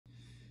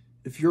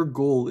If your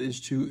goal is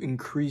to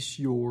increase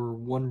your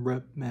 1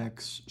 rep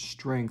max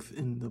strength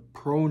in the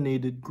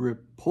pronated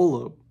grip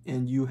pull-up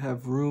and you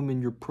have room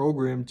in your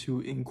program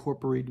to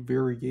incorporate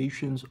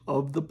variations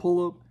of the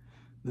pull-up,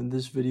 then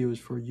this video is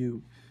for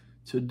you.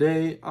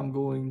 Today, I'm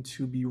going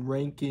to be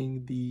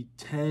ranking the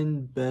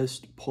 10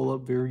 best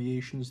pull-up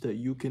variations that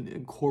you can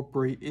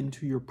incorporate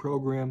into your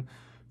program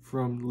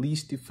from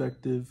least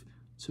effective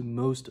to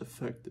most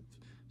effective.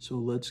 So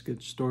let's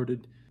get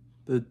started.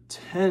 The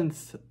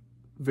 10th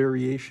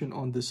variation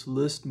on this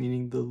list,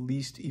 meaning the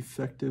least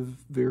effective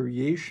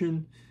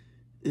variation,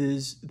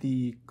 is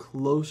the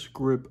close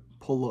grip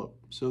pull-up.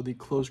 So the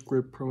close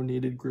grip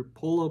pronated grip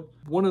pull-up.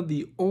 One of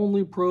the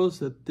only pros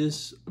that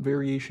this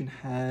variation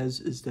has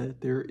is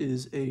that there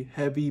is a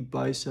heavy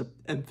bicep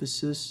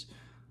emphasis.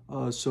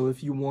 So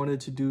if you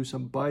wanted to do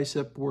some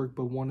bicep work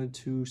but wanted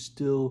to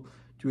still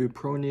do a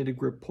pronated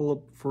grip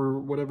pull-up for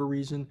whatever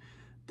reason,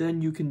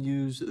 then you can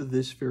use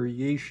this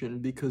variation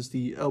because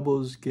the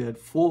elbows get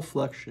full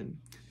flexion.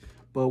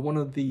 But one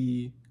of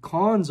the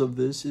cons of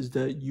this is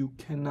that you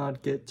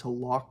cannot get to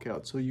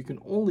lockout. So you can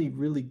only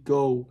really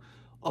go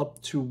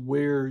up to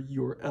where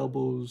your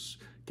elbows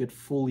get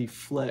fully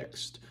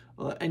flexed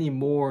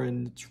anymore,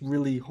 and it's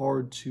really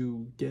hard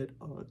to get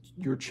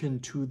your chin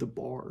to the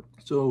bar.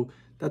 So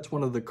that's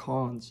one of the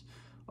cons.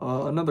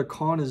 Another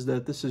con is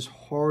that this is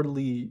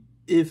hardly,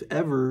 if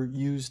ever,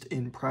 used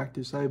in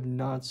practice. I have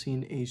not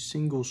seen a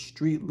single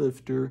street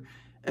lifter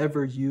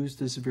ever use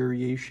this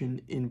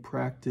variation in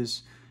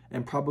practice,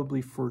 and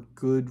probably for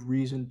good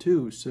reason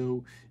too.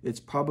 So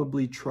it's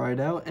probably tried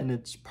out and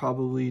it's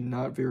probably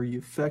not very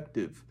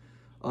effective.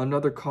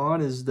 Another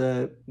con is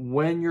that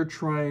when you're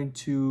trying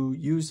to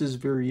use this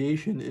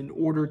variation in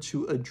order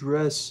to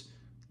address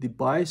the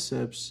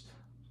biceps,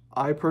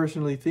 I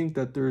personally think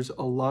that there's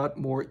a lot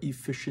more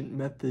efficient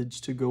methods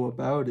to go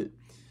about it.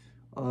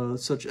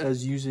 Such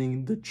as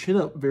using the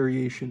chin-up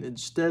variation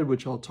instead,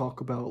 which I'll talk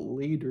about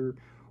later,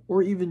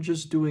 or even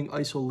just doing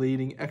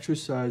isolating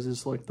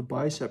exercises like the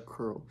bicep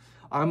curl.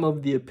 I'm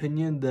of the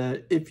opinion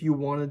that if you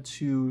wanted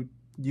to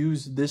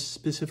use this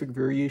specific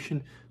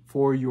variation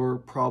for your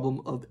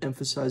problem of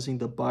emphasizing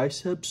the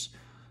biceps,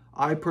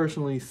 I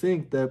personally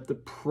think that the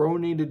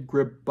pronated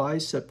grip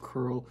bicep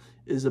curl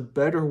is a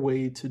better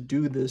way to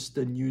do this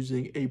than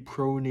using a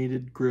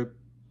pronated grip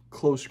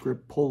close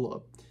grip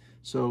pull-up.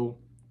 So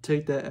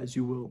take that as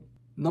you will.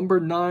 Number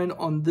 9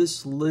 on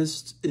this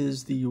list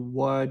is the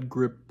wide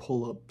grip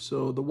pull-up.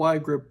 So the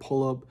wide grip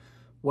pull-up,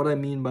 what I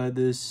mean by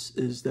this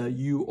is that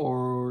you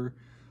are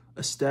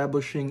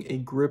establishing a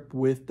grip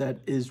width that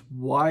is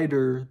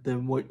wider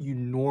than what you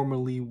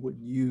normally would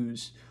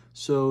use.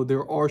 So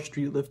there are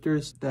street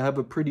lifters that have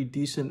a pretty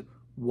decent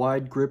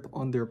wide grip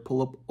on their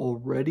pull-up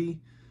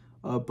already,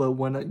 but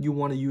when you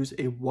want to use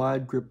a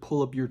wide grip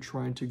pull-up, you're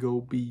trying to go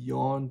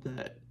beyond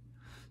that.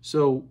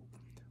 So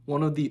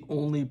one of the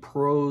only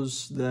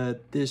pros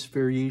that this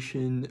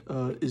variation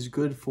is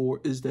good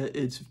for is that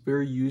it's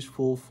very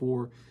useful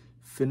for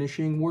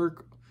finishing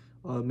work,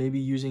 maybe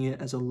using it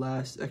as a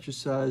last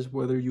exercise,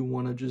 whether you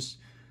want to just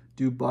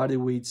do body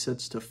weight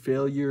sets to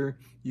failure.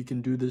 You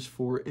can do this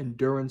for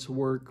endurance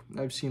work.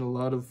 I've seen a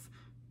lot of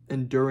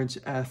endurance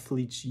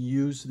athletes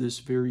use this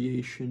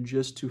variation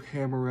just to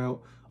hammer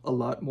out a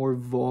lot more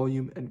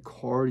volume and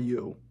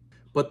cardio.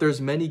 But there's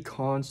many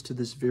cons to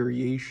this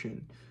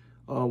variation.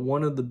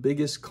 One of the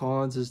biggest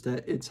cons is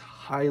that it's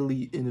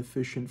highly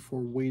inefficient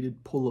for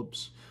weighted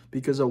pull-ups,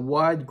 because a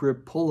wide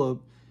grip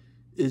pull-up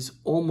is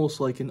almost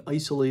like an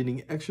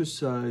isolating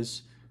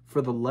exercise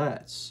for the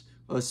lats,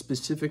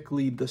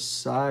 specifically the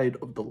side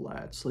of the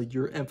lats. Like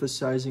you're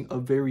emphasizing a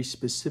very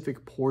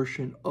specific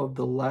portion of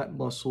the lat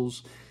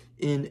muscles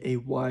in a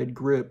wide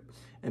grip.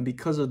 And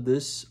because of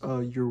this,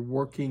 you're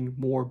working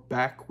more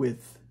back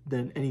width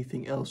than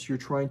anything else. You're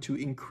trying to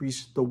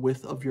increase the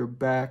width of your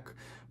back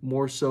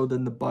more so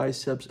than the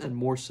biceps and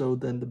more so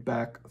than the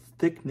back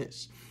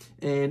thickness.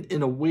 And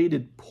in a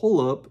weighted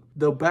pull-up,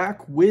 the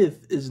back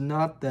width is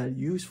not that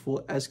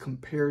useful as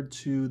compared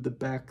to the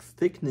back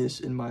thickness,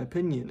 in my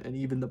opinion, and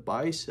even the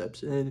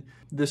biceps. And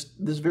this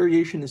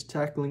variation is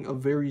tackling a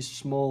very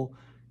small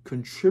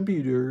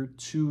contributor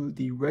to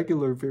the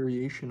regular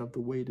variation of the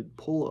weighted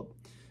pull-up.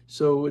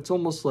 So it's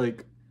almost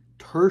like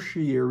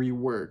tertiary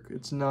work.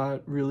 It's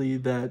not really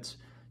that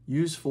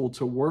useful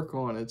to work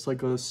on. It's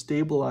like a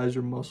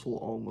stabilizer muscle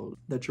almost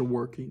that you're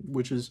working,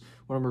 which is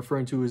what I'm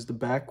referring to as the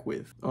back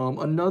width.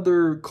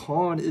 Another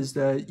con is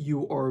that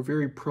you are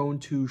very prone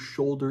to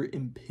shoulder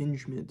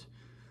impingement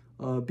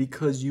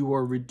because you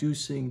are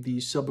reducing the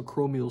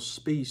subacromial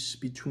space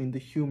between the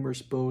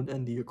humerus bone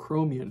and the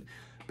acromion.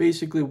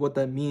 Basically what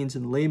that means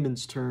in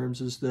layman's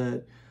terms is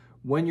that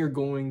when you're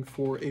going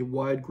for a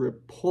wide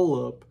grip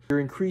pull-up, you're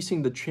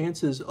increasing the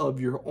chances of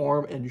your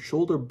arm and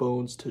shoulder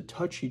bones to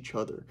touch each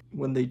other.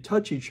 When they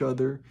touch each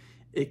other,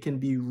 it can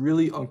be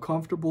really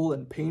uncomfortable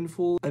and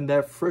painful, and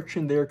that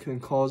friction there can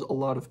cause a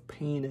lot of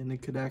pain, and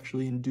it could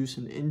actually induce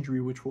an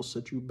injury which will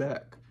set you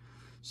back.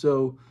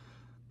 So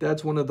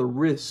that's one of the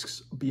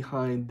risks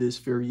behind this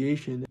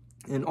variation.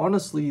 And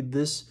honestly,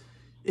 this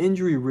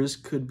Injury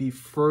risk could be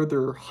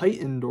further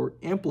heightened or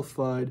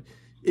amplified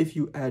if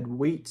you add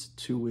weight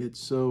to it.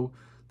 So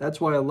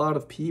that's why a lot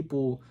of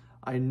people,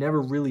 I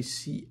never really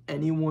see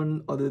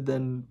anyone other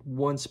than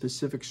one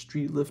specific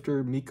street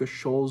lifter, Mika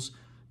Scholl's,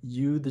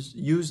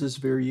 use this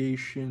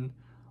variation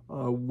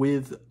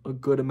with a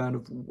good amount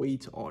of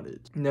weight on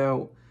it.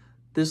 Now,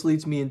 this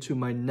leads me into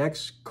my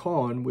next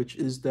con, which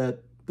is that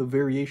the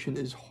variation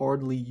is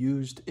hardly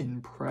used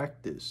in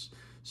practice.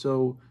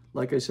 So,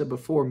 like I said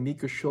before,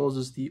 Mika Scholl's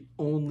is the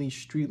only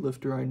street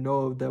lifter I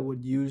know of that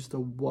would use the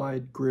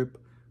wide grip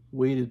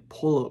weighted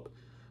pull-up.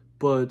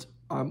 But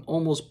I'm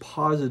almost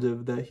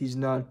positive that he's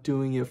not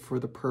doing it for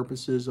the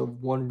purposes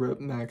of 1 rep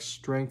max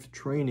strength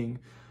training,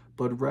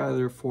 but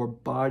rather for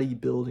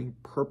bodybuilding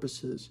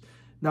purposes.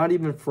 Not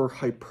even for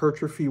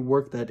hypertrophy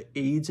work that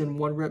aids in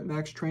 1 rep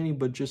max training,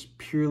 but just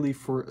purely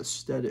for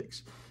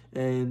aesthetics.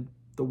 And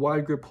the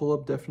wide grip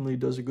pull-up definitely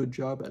does a good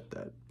job at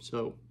that.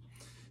 So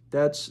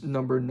that's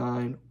number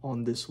 9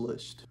 on this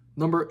list.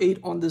 Number 8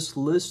 on this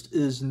list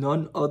is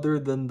none other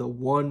than the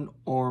 1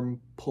 arm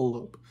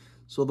pull-up.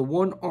 So the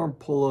 1 arm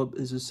pull-up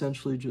is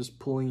essentially just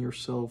pulling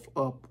yourself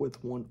up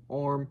with 1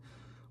 arm.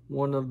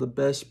 One of the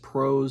best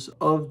pros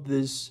of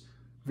this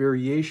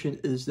variation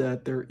is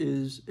that there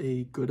is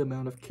a good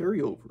amount of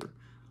carryover.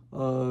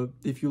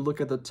 If you look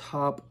at the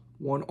top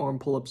 1 arm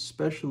pull-up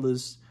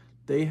specialists,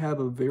 they have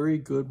a very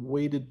good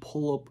weighted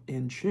pull-up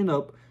and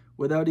chin-up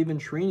without even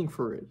training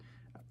for it.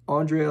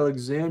 Andrei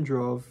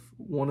Alexandrov,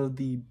 one of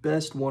the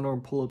best 1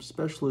 arm pull-up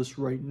specialists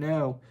right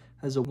now,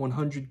 has a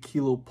 100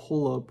 kilo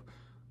pull-up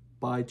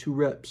by 2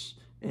 reps.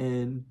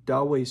 And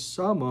Dawe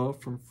Sama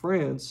from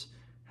France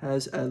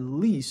has at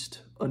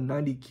least a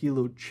 90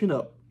 kilo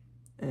chin-up.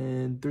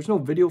 And there's no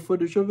video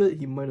footage of it.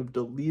 He might have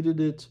deleted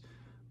it,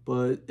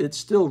 but it's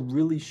still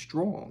really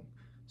strong.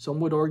 Some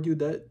would argue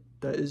that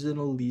that is an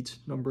elite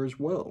number as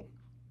well.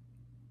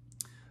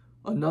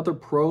 Another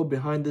pro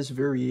behind this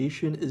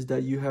variation is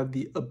that you have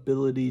the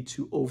ability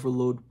to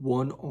overload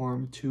 1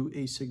 arm to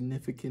a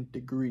significant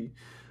degree.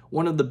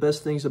 One of the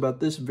best things about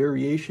this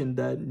variation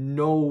that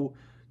no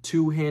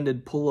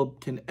two-handed pull-up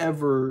can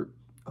ever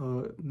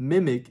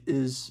mimic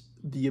is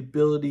the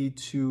ability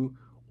to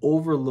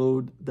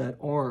overload that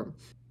arm.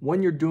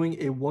 When you're doing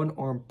a 1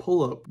 arm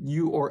pull-up,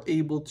 you are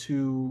able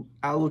to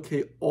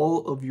allocate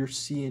all of your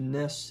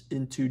CNS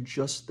into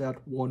just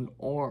that 1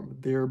 arm,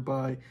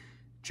 thereby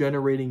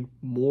generating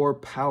more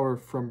power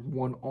from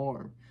 1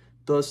 arm.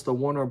 Thus, the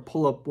 1 arm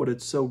pull-up, what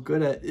it's so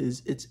good at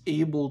is it's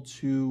able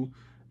to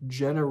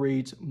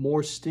generate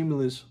more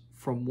stimulus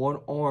from 1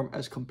 arm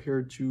as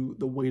compared to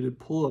the weighted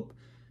pull-up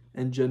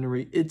and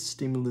generate its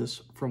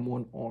stimulus from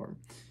 1 arm.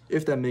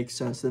 If that makes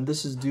sense, then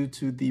this is due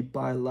to the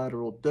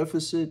bilateral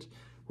deficit,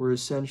 where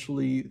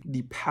essentially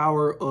the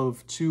power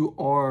of 2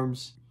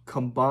 arms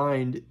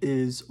combined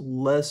is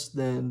less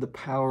than the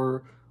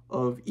power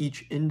of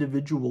each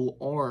individual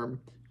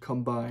arm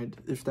combined,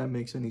 if that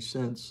makes any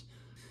sense.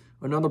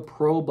 Another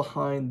pro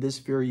behind this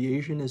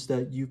variation is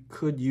that you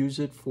could use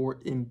it for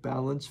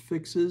imbalance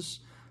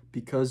fixes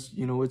because,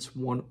 you know, it's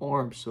 1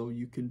 arm, so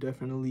you can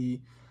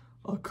definitely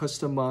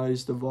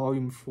customize the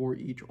volume for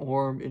each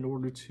arm in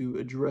order to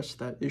address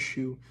that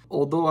issue.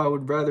 Although I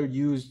would rather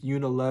use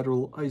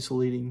unilateral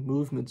isolating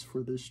movements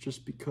for this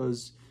just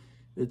because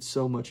it's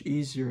so much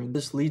easier. And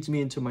this leads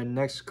me into my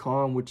next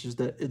con, which is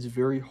that it's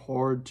very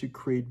hard to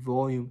create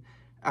volume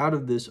out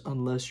of this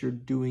unless you're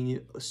doing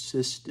it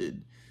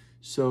assisted.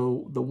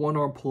 So the 1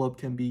 arm pull-up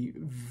can be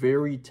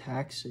very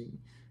taxing,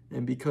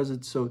 and because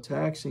it's so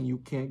taxing, you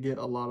can't get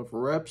a lot of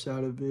reps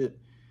out of it.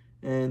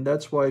 And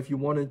that's why if you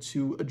wanted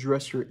to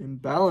address your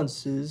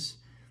imbalances,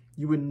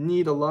 you would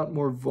need a lot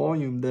more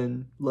volume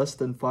than less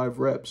than 5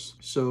 reps.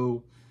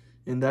 So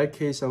in that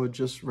case, I would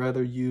just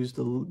rather use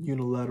the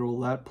unilateral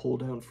lat pull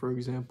down, for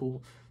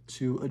example,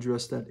 to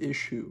address that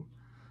issue.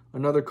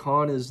 Another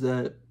con is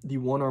that the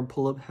 1 arm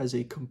pull-up has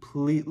a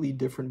completely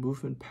different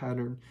movement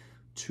pattern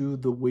to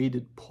the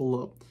weighted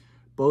pull-up.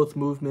 Both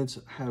movements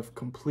have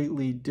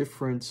completely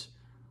different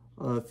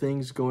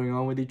things going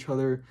on with each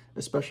other,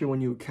 especially when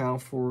you account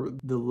for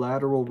the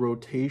lateral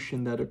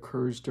rotation that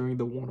occurs during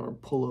the 1 arm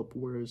pull-up,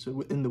 whereas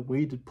in the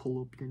weighted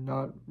pull-up, you're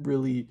not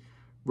really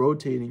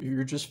rotating,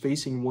 you're just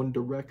facing one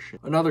direction.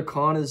 Another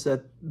con is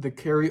that the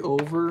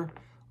carryover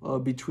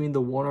between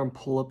the 1 arm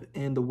pull-up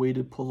and the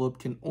weighted pull-up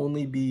can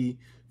only be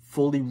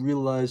fully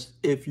realized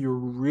if you're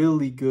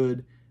really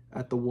good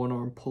at the 1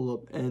 arm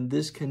pull-up, and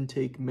this can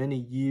take many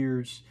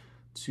years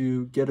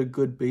to get a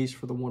good base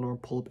for the 1 arm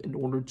pull-up in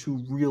order to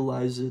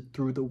realize it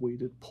through the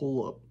weighted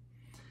pull-up.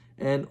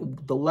 And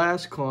the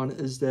last con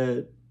is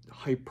that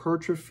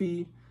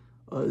hypertrophy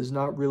is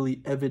not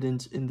really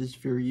evident in this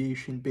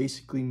variation,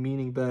 basically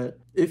meaning that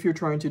if you're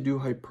trying to do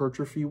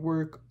hypertrophy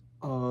work,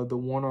 the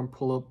 1 arm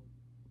pull-up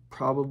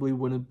probably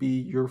wouldn't be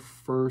your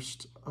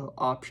first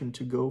option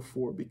to go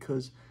for,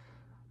 because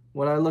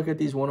when I look at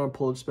these 1 arm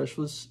pull-up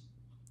specialists,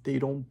 they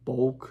don't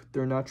bulk.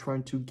 They're not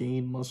trying to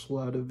gain muscle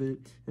out of it.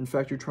 In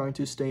fact, you're trying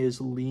to stay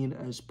as lean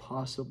as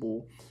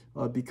possible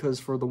because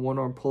for the 1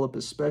 arm pull-up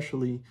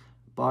especially,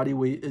 body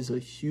weight is a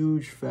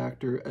huge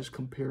factor as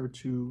compared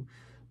to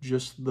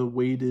just the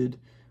weighted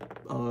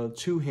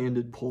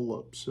two-handed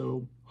pull-up.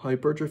 So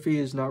hypertrophy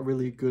is not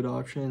really a good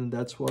option, and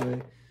that's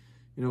why,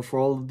 you know, for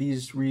all of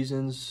these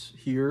reasons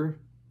here,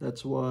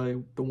 that's why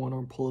the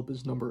one-arm pull-up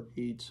is number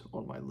 8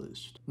 on my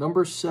list.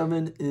 Number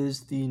 7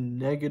 is the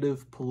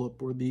negative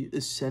pull-up, or the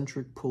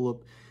eccentric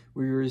pull-up,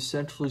 where you're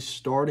essentially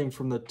starting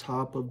from the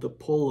top of the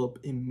pull-up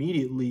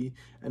immediately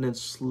and then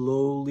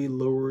slowly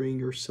lowering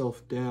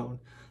yourself down.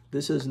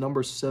 This is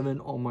number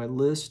 7 on my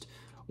list.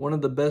 One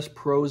of the best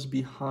pros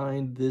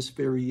behind this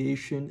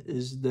variation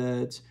is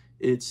that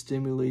it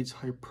stimulates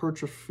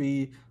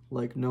hypertrophy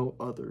like no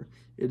other.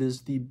 It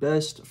is the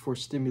best for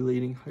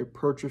stimulating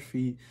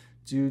hypertrophy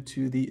due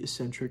to the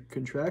eccentric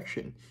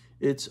contraction.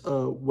 It's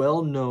a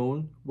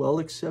well-known,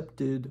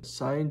 well-accepted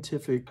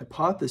scientific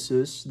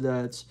hypothesis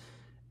that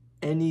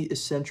any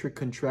eccentric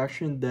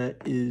contraction that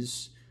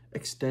is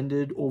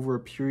extended over a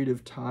period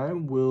of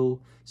time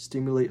will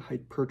stimulate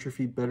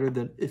hypertrophy better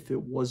than if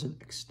it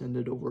wasn't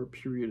extended over a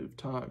period of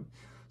time.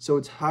 So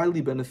it's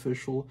highly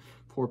beneficial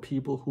for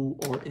people who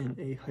are in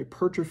a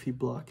hypertrophy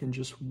block and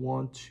just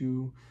want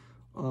to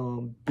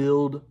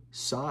build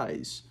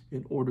size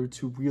in order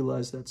to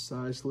realize that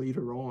size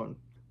later on.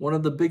 One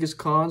of the biggest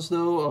cons,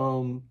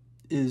 though,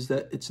 is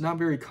that it's not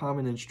very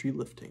common in street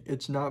lifting.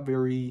 It's not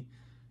very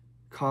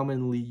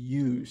commonly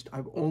used.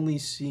 I've only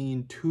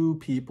seen 2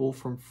 people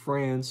from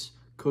France,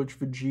 Coach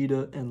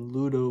Vegeta and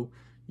Ludo,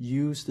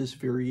 use this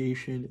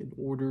variation in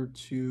order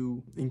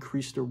to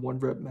increase their 1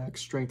 rep max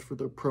strength for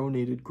their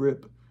pronated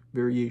grip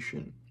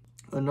variation.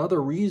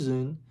 Another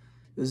reason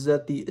is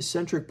that the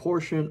eccentric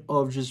portion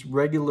of just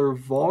regular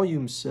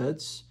volume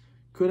sets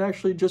could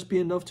actually just be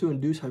enough to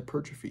induce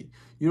hypertrophy.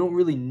 You don't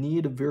really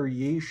need a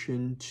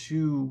variation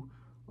to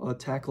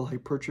tackle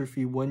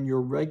hypertrophy when your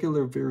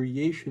regular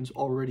variations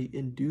already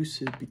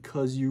induce it,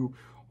 because you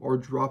are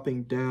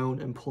dropping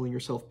down and pulling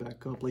yourself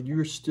back up. Like,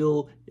 you're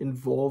still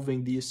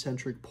involving the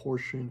eccentric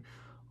portion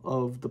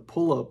of the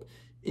pull-up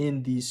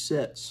in these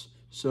sets.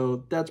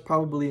 So that's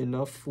probably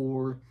enough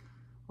for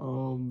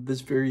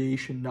this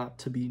variation not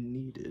to be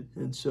needed.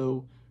 And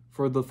so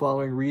for the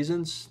following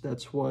reasons,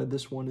 that's why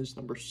this one is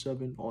number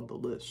 7 on the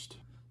list.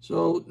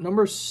 So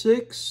number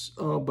 6,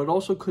 but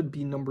also could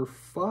be number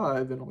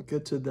 5, and I'll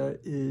get to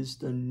that, is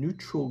the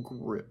neutral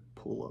grip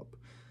pull-up.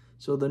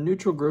 So the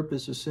neutral grip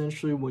is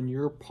essentially when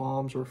your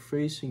palms are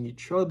facing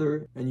each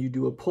other and you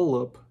do a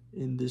pull-up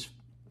in this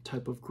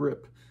type of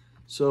grip.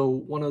 So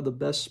one of the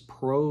best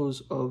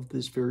pros of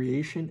this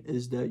variation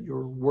is that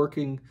you're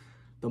working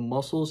the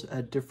muscles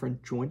at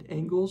different joint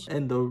angles.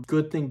 And the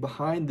good thing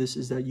behind this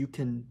is that you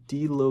can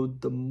deload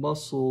the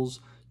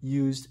muscles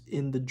used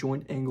in the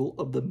joint angle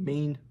of the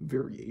main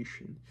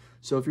variation.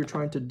 So if you're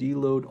trying to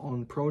deload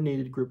on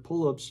pronated grip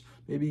pull-ups,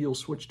 maybe you'll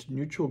switch to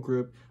neutral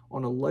grip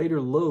on a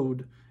lighter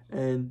load,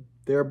 and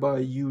thereby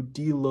you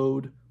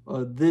deload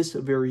this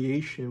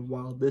variation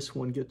while this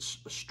one gets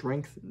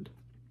strengthened.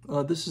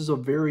 This is a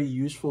very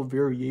useful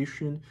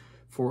variation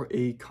for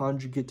a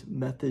conjugate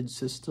method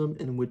system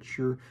in which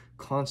you're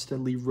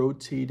constantly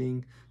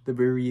rotating the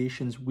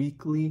variations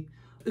weekly.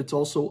 It's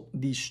also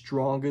the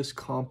strongest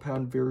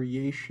compound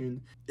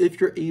variation. If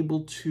you're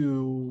able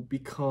to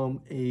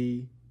become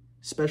a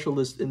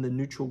specialist in the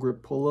neutral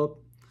grip pull-up,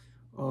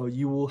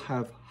 you will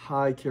have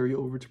high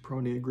carryover to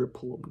pronated grip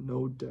pull-up,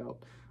 no doubt.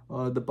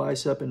 The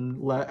bicep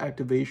and lat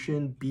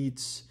activation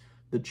beats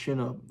the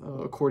chin-up,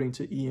 according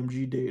to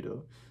EMG data.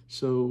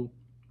 So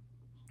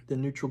the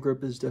neutral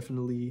grip is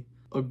definitely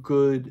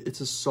it's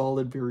a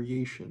solid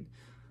variation.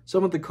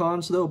 Some of the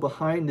cons, though,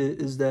 behind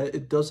it is that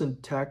it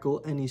doesn't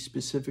tackle any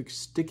specific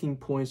sticking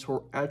points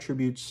or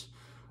attributes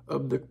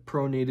of the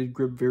pronated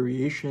grip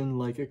variation,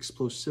 like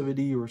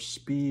explosivity or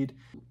speed.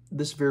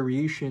 This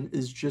variation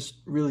is just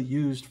really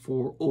used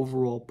for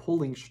overall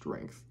pulling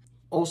strength.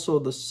 Also,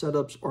 the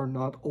setups are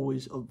not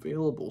always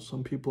available.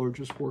 Some people are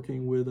just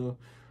working with a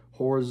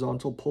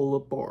horizontal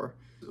pull-up bar.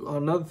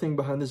 Another thing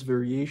behind this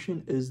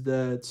variation is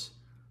that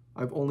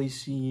I've only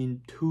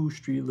seen 2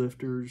 street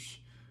lifters.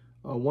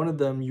 One of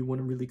them you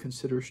wouldn't really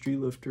consider a street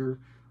lifter,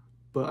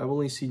 but I've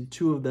only seen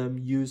 2 of them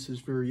use this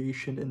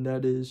variation, and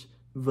that is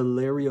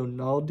Valerio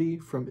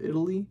Naldi from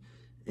Italy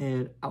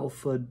and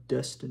Alpha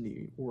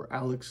Destiny, or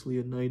Alex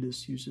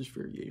Leonidas, uses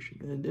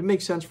variation. And it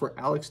makes sense for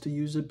Alex to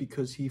use it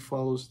because he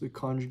follows the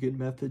conjugate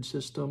method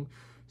system,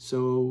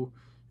 so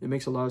it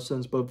makes a lot of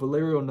sense. But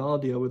Valerio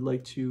Naldi, I would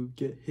like to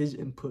get his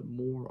input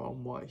more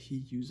on why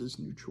he uses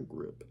neutral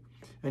grip.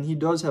 And he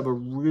does have a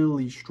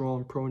really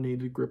strong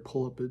pronated grip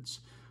pull-up. It's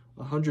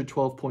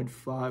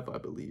 112.5, I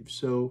believe.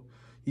 So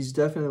he's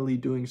definitely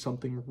doing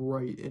something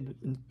right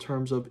in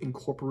terms of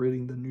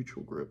incorporating the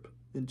neutral grip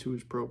into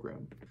his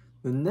program.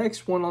 The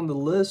next one on the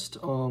list,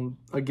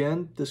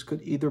 again, this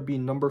could either be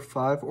number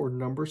 5 or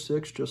number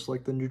 6, just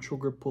like the neutral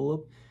grip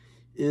pull-up,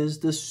 is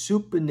the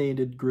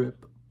supinated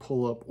grip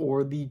pull-up,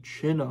 or the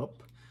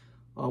chin-up.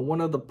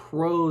 One of the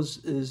pros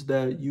is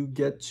that you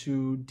get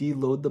to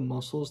deload the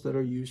muscles that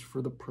are used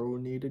for the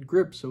pronated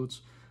grip. So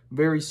it's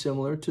very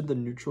similar to the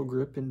neutral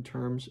grip in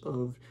terms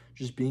of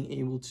just being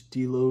able to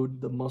deload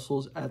the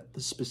muscles at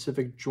the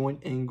specific joint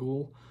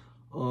angle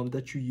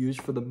that you use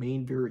for the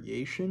main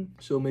variation.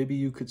 So maybe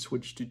you could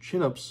switch to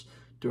chin-ups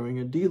during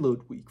a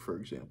deload week, for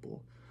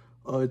example.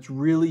 It's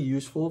really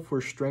useful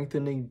for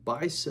strengthening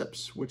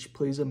biceps, which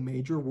plays a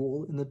major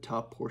role in the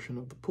top portion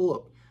of the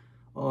pull-up.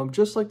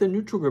 Just like the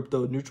neutral grip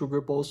though, neutral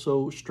grip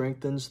also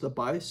strengthens the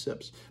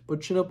biceps,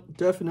 but chin-up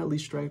definitely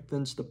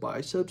strengthens the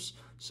biceps.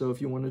 So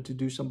if you wanted to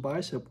do some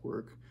bicep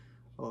work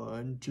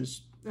and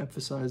just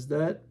emphasize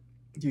that,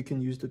 you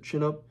can use the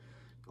chin-up.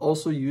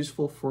 Also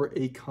useful for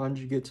a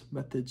conjugate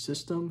method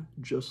system,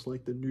 just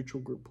like the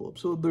neutral grip pull-up.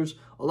 So there's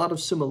a lot of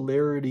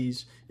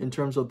similarities in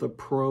terms of the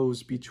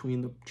pros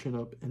between the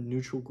chin-up and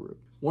neutral grip.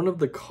 One of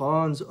the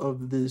cons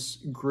of this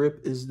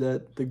grip is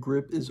that the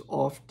grip is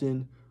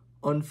often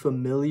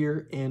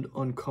unfamiliar and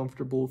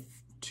uncomfortable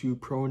to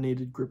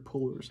pronated grip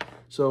pullers.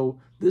 So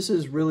this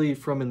is really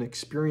from an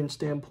experience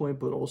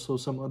standpoint, but also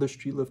some other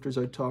street lifters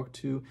I talked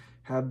to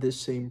have this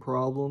same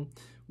problem,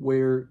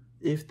 where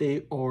if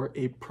they are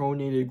a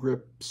pronated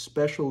grip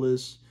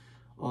specialist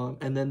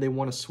and then they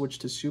want to switch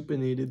to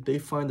supinated, they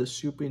find the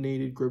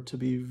supinated grip to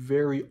be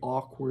very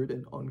awkward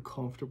and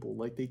uncomfortable.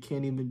 Like they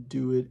can't even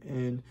do it,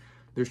 and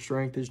their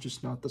strength is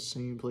just not the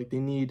same. Like they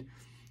need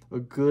a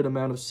good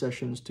amount of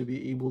sessions to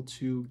be able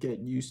to get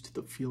used to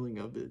the feeling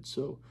of it.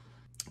 So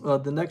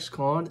the next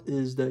con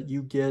is that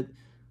you get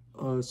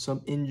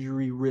some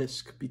injury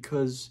risk,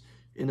 because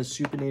in a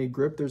supinated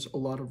grip, there's a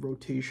lot of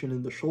rotation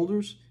in the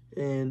shoulders,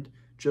 and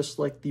just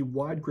like the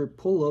wide grip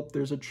pull-up,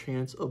 there's a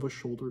chance of a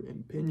shoulder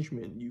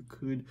impingement. You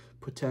could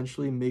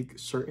potentially make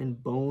certain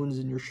bones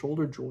in your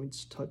shoulder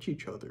joints touch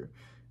each other,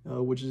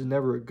 which is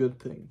never a good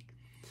thing.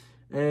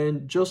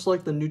 And just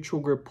like the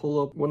neutral grip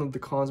pull-up, one of the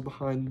cons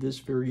behind this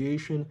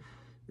variation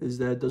is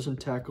that it doesn't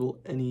tackle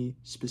any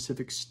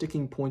specific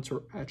sticking points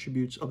or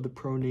attributes of the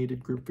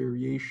pronated grip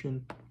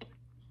variation.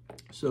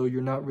 So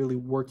you're not really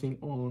working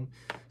on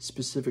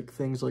specific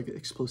things like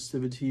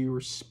explosivity or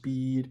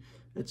speed,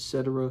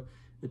 etc.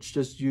 It's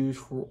just used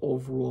for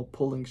overall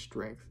pulling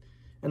strength.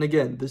 And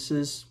again, this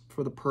is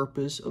for the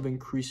purpose of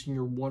increasing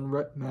your 1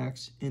 rep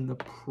max in the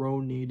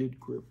pronated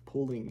grip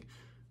pulling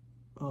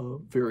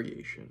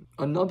variation.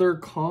 Another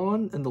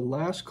con, and the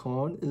last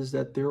con, is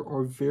that there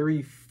are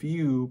very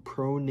few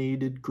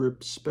pronated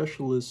grip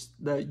specialists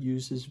that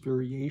use this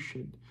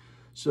variation.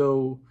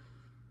 So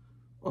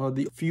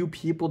the few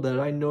people that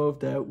I know of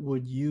that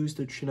would use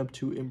the chin-up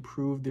to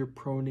improve their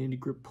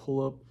pronated grip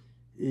pull-up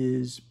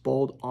is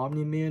Bald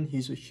Omni-Man.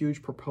 He's a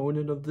huge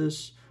proponent of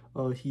this.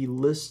 He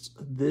lists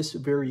this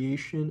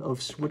variation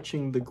of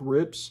switching the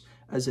grips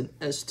as an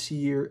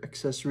S-tier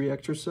accessory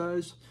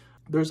exercise.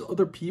 There's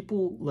other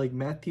people like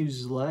Matthew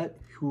Zlatt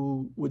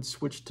who would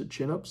switch to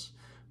chin-ups,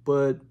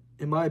 but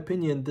in my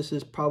opinion, this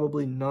is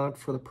probably not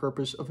for the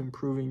purpose of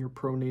improving your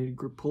pronated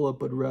grip pull-up,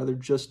 but rather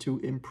just to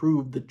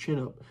improve the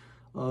chin-up,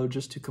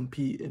 just to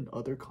compete in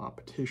other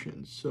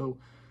competitions. So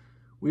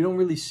we don't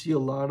really see a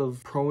lot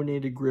of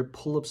pronated grip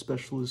pull-up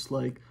specialists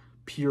like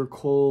Pierre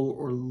Cole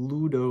or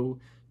Ludo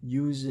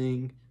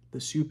using the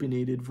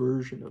supinated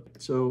version of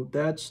it. So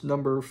that's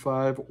number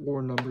 5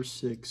 or number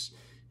 6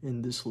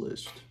 in this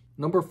list.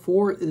 Number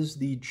 4 is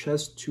the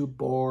chest to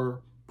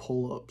bar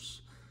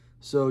pull-ups.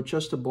 So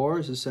chest to bar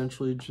is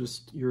essentially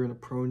just you're in a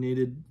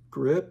pronated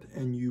grip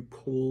and you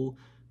pull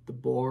the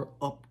bar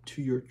up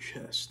to your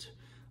chest.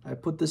 I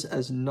put this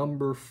as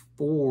number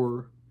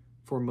 4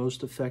 for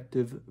most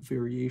effective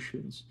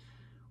variations.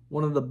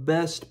 One of the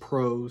best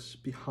pros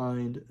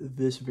behind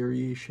this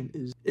variation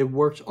is it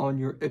works on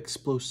your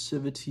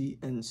explosivity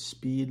and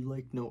speed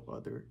like no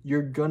other.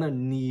 You're gonna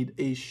need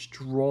a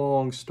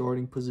strong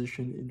starting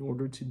position in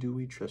order to do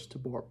a chest to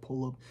bar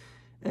pull-up,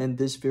 and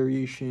this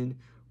variation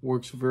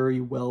works very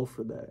well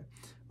for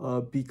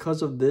that.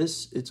 Because of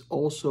this, it's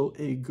also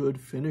a good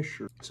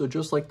finisher. So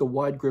just like the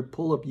wide grip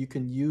pull-up, you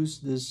can use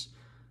this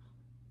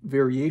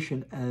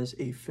variation as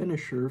a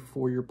finisher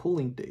for your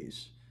pulling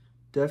days.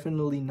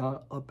 Definitely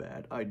not a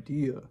bad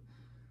idea.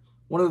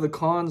 One of the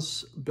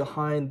cons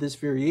behind this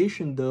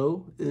variation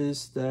though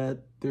is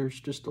that there's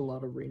just a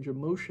lot of range of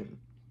motion.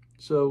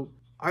 So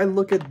I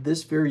look at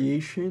this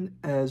variation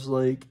as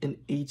like an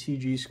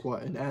ATG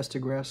squat, an ass to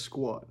grass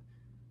squat.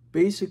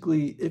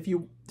 Basically, if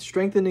you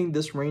strengthening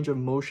this range of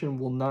motion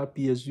will not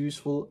be as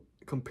useful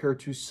compared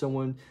to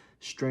someone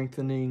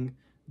strengthening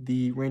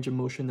the range of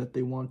motion that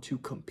they want to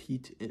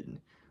compete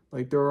in.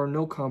 Like there are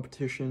no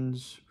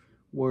competitions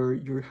where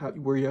you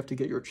have to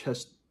get your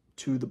chest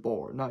to the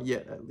bar, not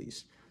yet at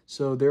least.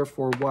 So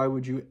therefore, why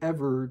would you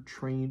ever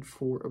train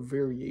for a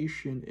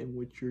variation in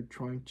which you're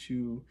trying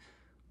to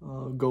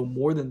go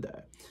more than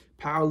that?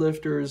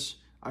 Powerlifters,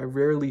 I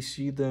rarely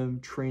see them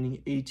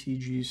training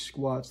ATG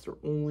squats. They're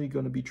only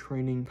going to be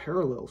training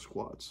parallel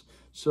squats.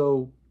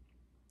 So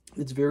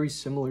it's very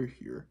similar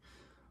here.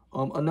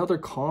 Another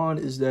con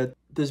is that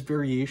this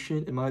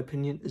variation, in my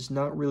opinion, is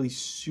not really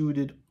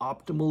suited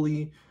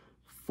optimally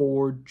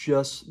for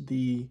just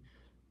the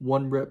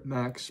 1 rep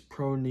max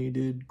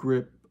pronated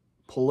grip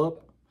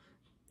pull-up.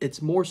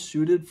 it's more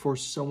suited for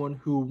someone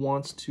who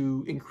wants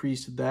to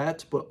increase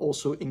that, but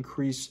also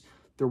increase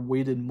their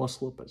weighted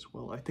muscle up as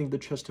well. I think the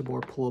chest to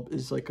bar pull-up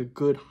is like a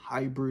good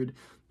hybrid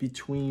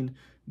between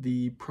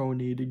the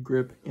pronated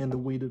grip and the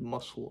weighted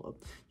muscle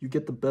up. You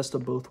get the best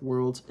of both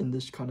worlds in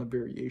this kind of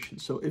variation.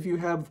 So if you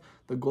have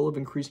the goal of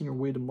increasing your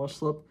weighted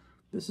muscle up,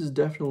 this is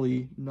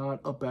definitely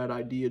not a bad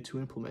idea to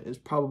implement. It's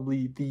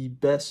probably the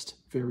best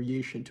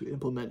variation to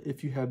implement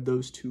if you have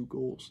those two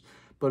goals.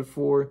 But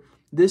for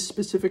this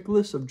specific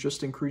list of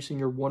just increasing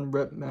your 1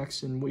 rep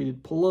max in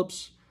weighted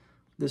pull-ups,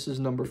 this is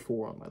number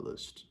 4 on my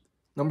list.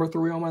 Number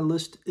 3 on my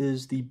list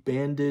is the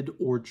banded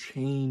or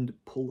chained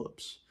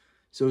pull-ups.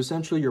 So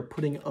essentially you're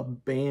putting a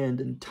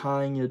band and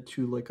tying it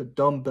to like a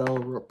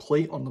dumbbell or a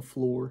plate on the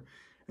floor,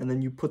 and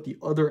then you put the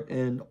other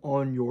end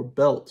on your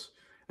belt,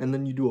 and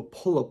then you do a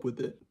pull-up with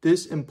it.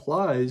 This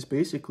implies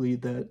basically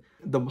that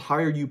the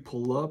higher you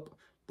pull up,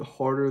 the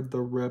harder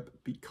the rep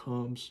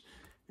becomes.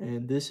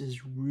 And this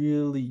is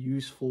really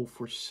useful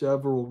for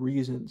several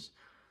reasons.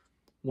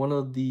 One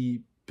of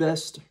the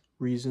best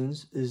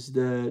reasons is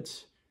that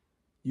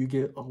you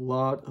get a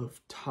lot of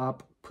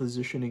top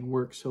positioning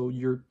work. So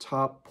your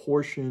top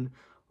portion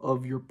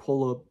of your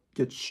pull-up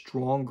gets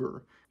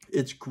stronger.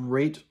 It's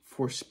great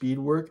for speed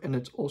work, and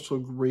it's also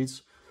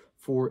great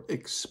for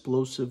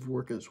explosive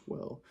work as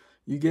well.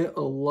 You get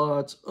a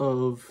lot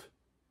of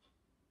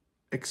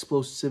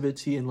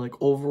explosivity and like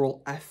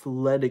overall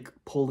athletic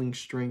pulling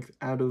strength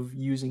out of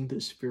using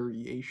this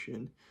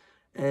variation.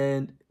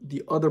 And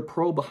the other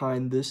pro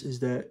behind this is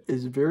that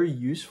it's very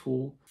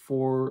useful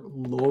for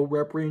low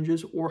rep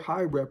ranges or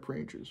high rep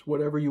ranges,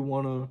 whatever you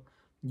want to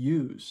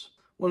use.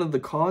 One of the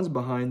cons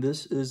behind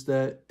this is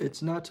that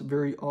it's not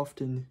very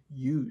often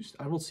used.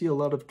 I don't see a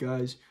lot of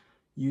guys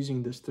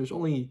using this. There's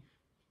only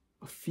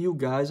a few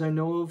guys I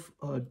know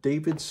of.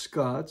 David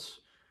Scott,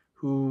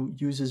 who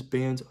uses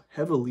bands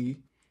heavily.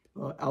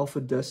 Alpha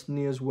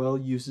Destiny as well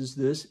uses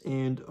this,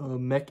 and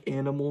Mech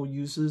Animal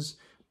uses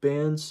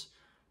bands,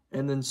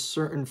 and then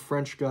certain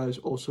French guys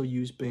also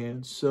use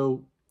bands.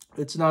 So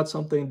it's not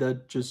something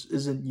that just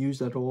isn't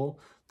used at all.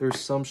 There's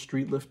some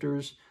street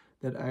lifters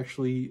that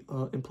actually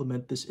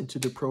implement this into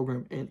the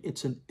program, and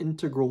it's an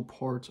integral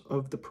part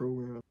of the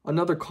program.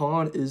 Another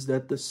con is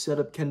that the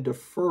setup can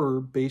differ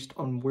based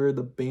on where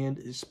the band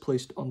is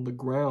placed on the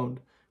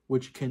ground,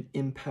 which can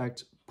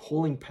impact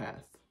pulling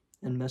path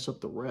and mess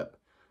up the rep.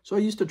 So I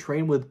used to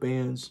train with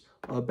bands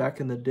back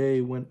in the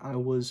day when I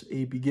was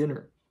a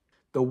beginner.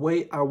 The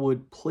way I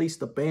would place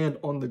the band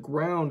on the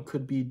ground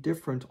could be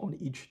different on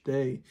each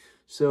day.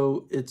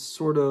 So it's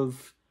sort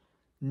of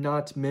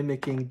not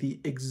mimicking the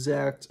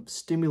exact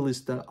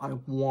stimulus that I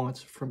want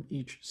from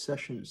each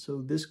session.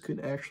 So this could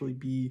actually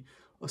be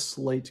a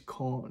slight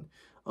con.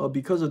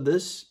 Because of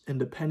this, and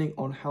depending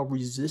on how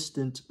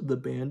resistant the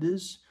band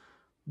is,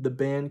 the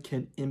band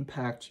can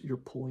impact your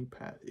pulling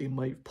path. It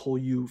might pull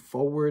you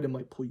forward, it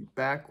might pull you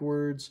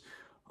backwards,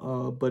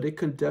 but it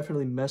could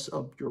definitely mess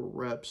up your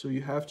rep. So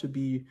you have to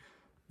be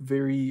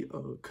very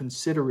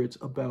considerate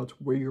about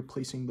where you're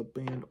placing the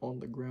band on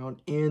the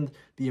ground and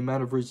the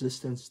amount of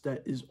resistance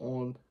that is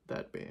on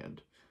that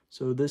band.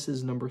 So this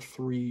is number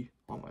 3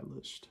 on my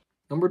list.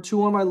 Number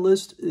 2 on my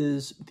list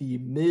is the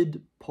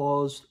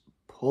mid-pause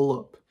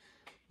pull-up.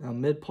 Now,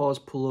 mid-pause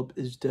pull-up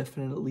is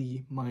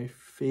definitely my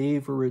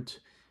favorite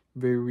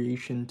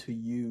variation to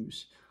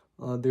use.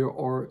 There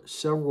are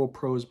several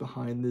pros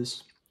behind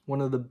this.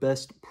 One of the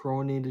best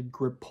pronated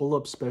grip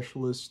pull-up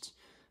specialists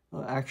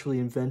actually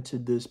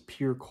invented this,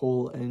 Pierre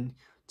Cole, and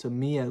to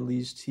me at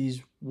least,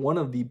 he's one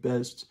of the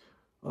best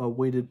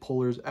weighted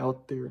pullers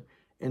out there,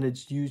 and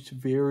it's used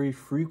very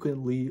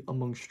frequently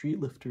among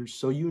street lifters.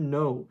 So you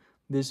know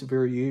this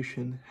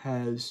variation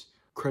has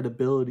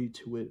credibility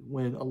to it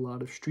when a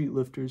lot of street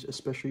lifters,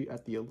 especially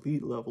at the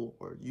elite level,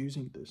 are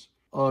using this.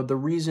 The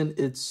reason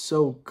it's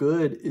so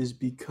good is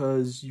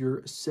because you're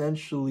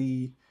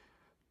essentially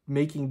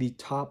making the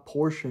top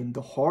portion,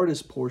 the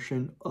hardest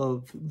portion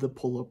of the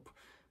pull-up,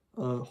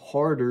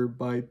 harder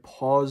by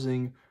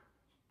pausing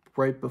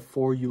right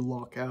before you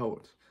lock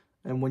out.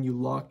 And when you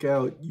lock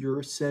out, you're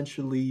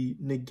essentially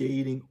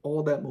negating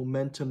all that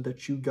momentum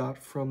that you got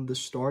from the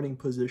starting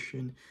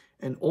position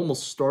and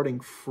almost starting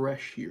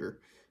fresh here.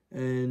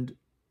 And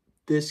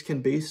this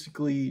can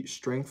basically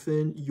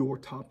strengthen your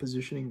top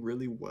positioning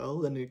really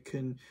well, and it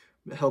can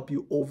help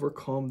you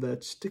overcome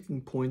that sticking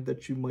point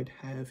that you might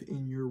have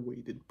in your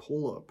weighted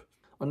pull-up.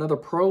 Another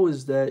pro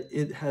is that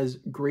it has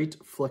great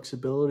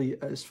flexibility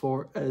as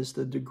far as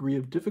the degree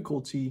of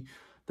difficulty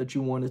that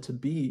you want it to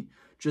be,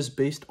 just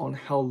based on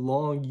how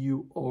long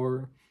you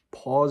are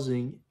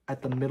pausing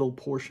at the middle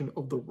portion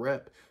of the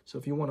rep. So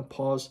if you want to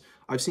pause,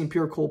 I've seen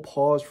Pierre Cole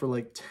pause for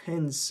like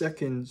 10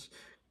 seconds,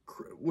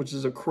 which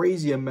is a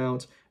crazy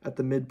amount at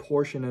the mid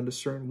portion at a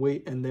certain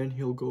weight, and then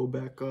he'll go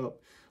back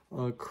up.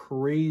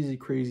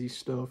 Crazy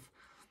stuff.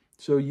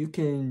 So you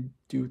can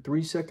do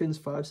 3 seconds,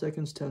 5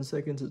 seconds, 10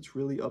 seconds. It's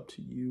really up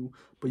to you.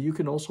 But you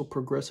can also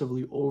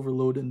progressively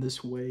overload in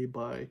this way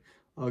by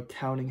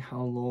counting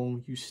how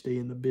long you stay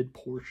in the mid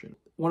portion.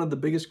 One of the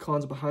biggest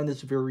cons behind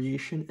this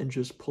variation and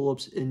just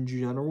pull-ups in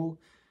general is that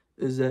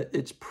is that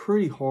it's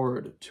pretty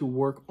hard to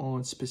work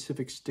on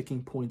specific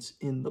sticking points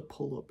in the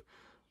pull-up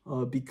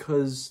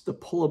because the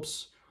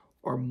pull-ups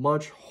are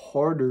much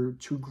harder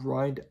to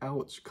grind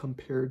out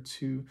compared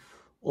to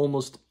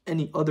almost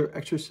any other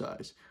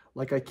exercise.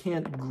 Like, I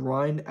can't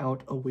grind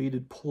out a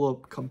weighted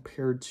pull-up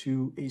compared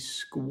to a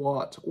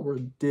squat or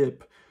a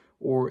dip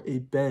or a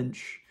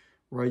bench,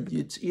 right?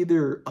 It's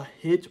either a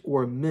hit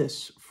or a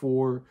miss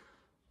for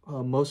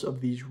most of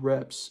these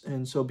reps.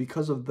 And so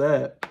because of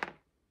that,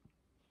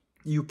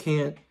 you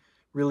can't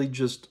really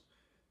just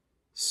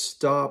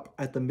stop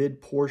at the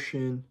mid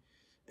portion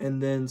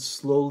and then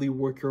slowly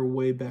work your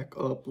way back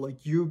up. Like,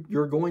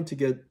 you're going to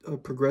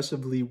get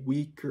progressively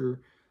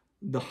weaker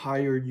the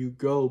higher you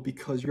go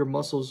because your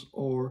muscles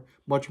are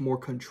much more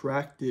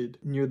contracted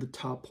near the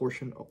top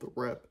portion of the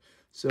rep.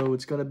 So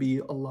it's going to be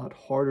a lot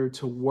harder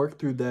to work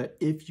through that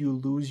if you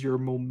lose your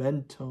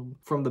momentum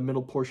from the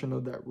middle portion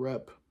of that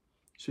rep.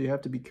 So you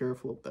have to be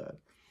careful of that.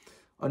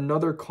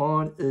 Another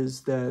con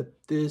is that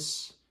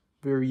this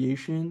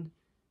variation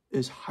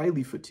is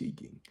highly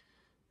fatiguing.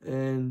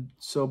 And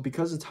so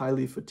because it's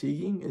highly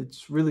fatiguing,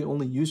 it's really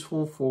only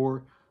useful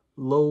for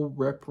low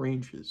rep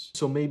ranges.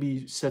 So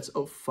maybe sets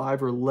of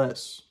 5 or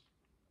less.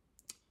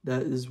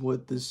 That is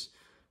what this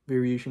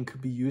variation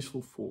could be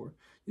useful for.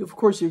 Of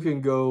course, you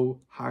can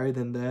go higher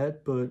than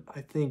that, but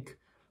I think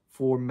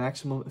for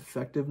maximum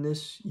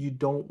effectiveness, you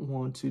don't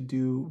want to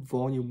do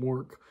volume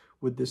work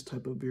with this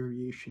type of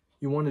variation.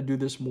 You want to do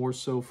this more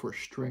so for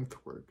strength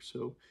work,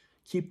 so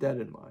keep that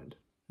in mind.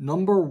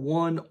 Number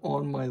 1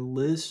 on my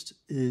list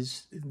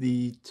is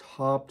the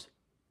topped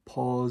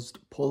paused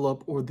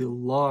pull-up or the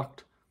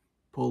locked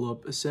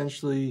pull-up.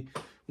 Essentially,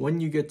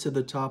 when you get to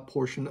the top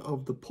portion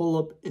of the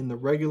pull-up in the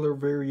regular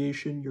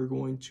variation, you're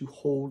going to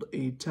hold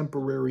a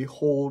temporary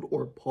hold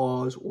or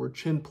pause or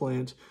chin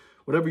plant,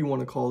 whatever you want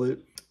to call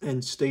it,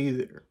 and stay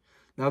there.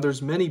 Now,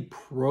 there's many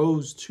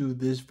pros to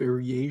this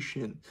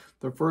variation.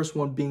 The first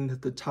one being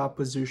that the top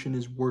position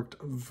is worked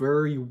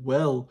very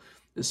well,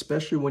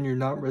 especially when you're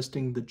not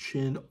resting the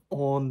chin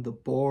on the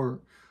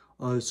bar.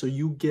 So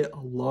you get a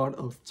lot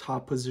of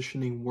top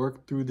positioning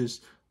work through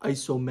this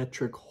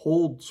isometric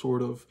hold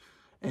sort of,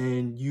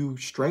 and you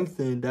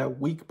strengthen that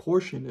weak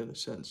portion in a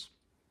sense.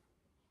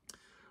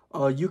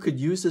 You could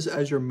use this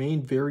as your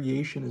main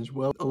variation as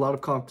well. A lot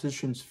of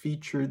competitions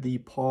feature the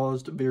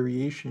paused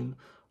variation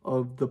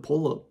of the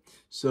pull-up.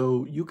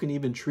 So you can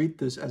even treat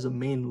this as a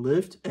main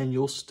lift and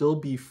you'll still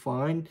be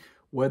fine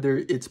whether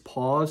it's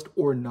paused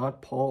or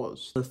not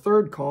paused. The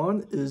third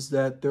con is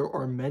that there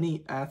are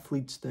many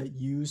athletes that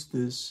use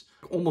this.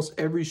 Almost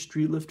every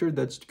street lifter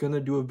that's going to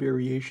do a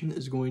variation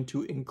is going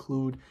to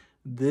include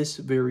this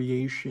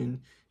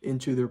variation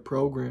into their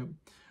program.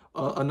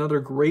 Another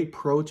great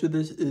pro to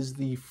this is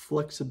the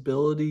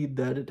flexibility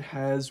that it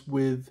has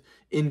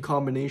in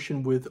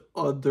combination with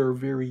other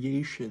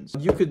variations.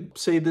 You could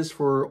say this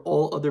for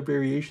all other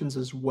variations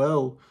as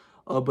well,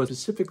 but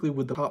specifically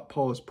with the top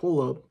pause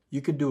pull-up,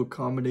 you could do a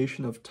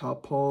combination of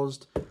top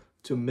paused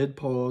to mid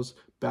pause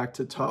back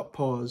to top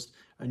paused,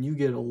 and you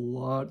get a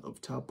lot of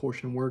top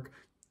portion work.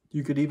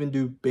 You could even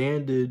do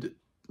banded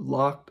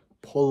locked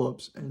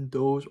pull-ups, and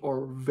those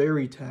are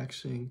very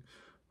taxing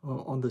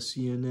on the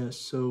CNS.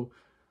 So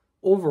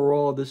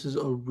overall, this is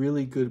a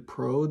really good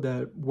pro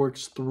that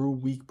works through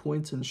weak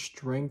points and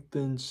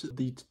strengthens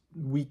the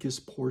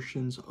weakest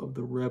portions of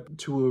the rep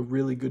to a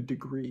really good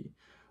degree.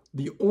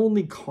 The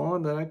only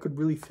con that I could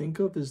really think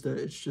of is that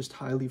it's just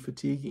highly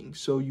fatiguing.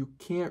 So you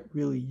can't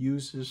really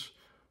use this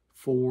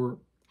for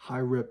high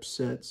rep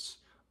sets.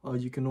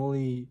 You can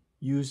only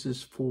use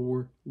this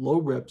for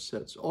low rep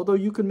sets. Although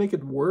you could make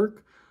it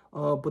work,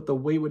 but the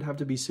weight would have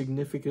to be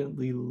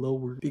significantly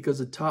lower because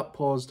the top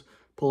paused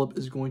pull-up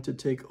is going to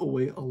take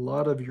away a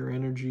lot of your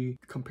energy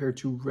compared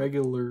to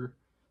regular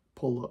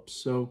pull-ups.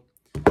 So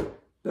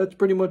that's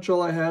pretty much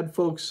all I had,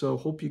 folks. So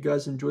hope you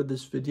guys enjoyed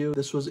this video.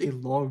 This was a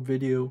long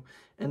video.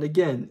 And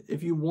again,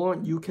 if you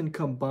want, you can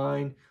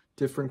combine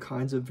different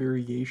kinds of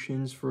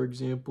variations. For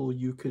example,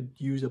 you could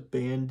use a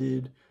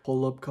banded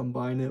pull-up,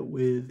 combine it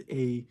with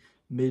a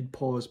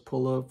mid-pause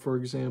pull-up, for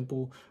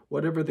example.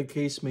 Whatever the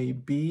case may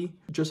be,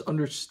 just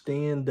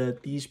understand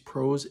that these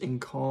pros and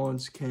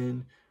cons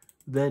can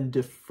then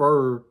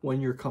differ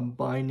when you're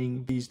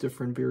combining these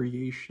different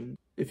variations.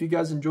 If you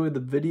guys enjoyed the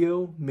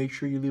video, make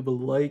sure you leave a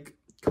like,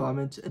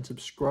 comment, and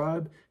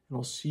subscribe, and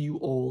I'll see you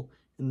all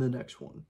in the next one.